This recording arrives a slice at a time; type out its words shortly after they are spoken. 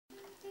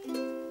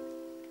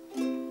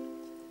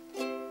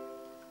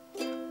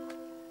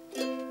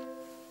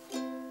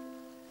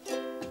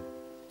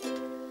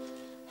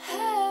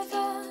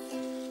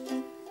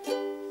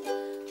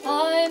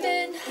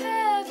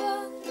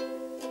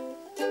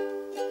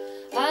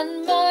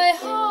and my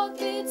heart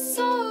beats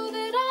so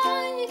that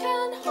I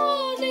can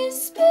hardly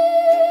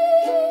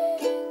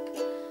speak,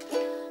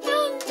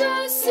 and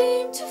I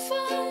seem to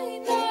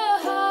find the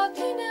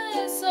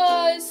happiness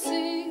I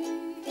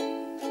seek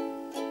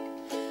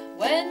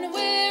when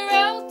we're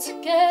out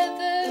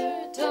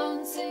together,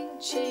 dancing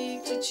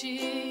cheek to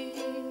cheek.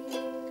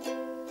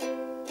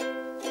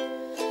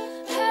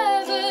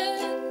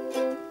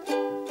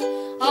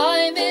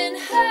 I'm in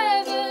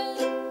heaven,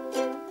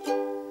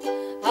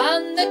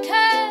 and the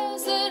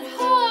cares that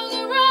hung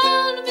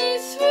around me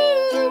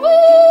through the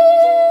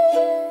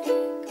week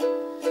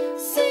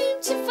seem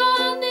to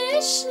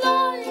vanish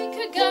like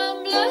a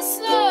gambler's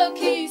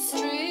lucky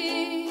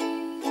streak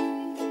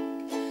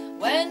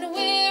when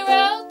we're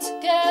out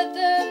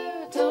together,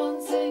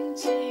 dancing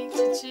cheek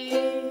to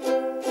cheek.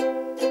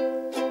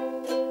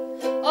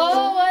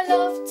 Oh, I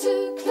love to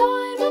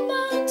climb a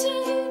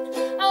mountain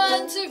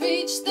and to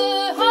reach the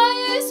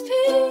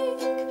peak,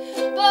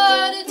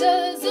 but it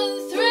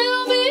doesn't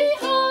thrill me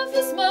half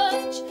as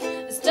much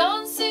as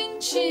dancing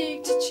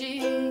cheek to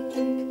cheek.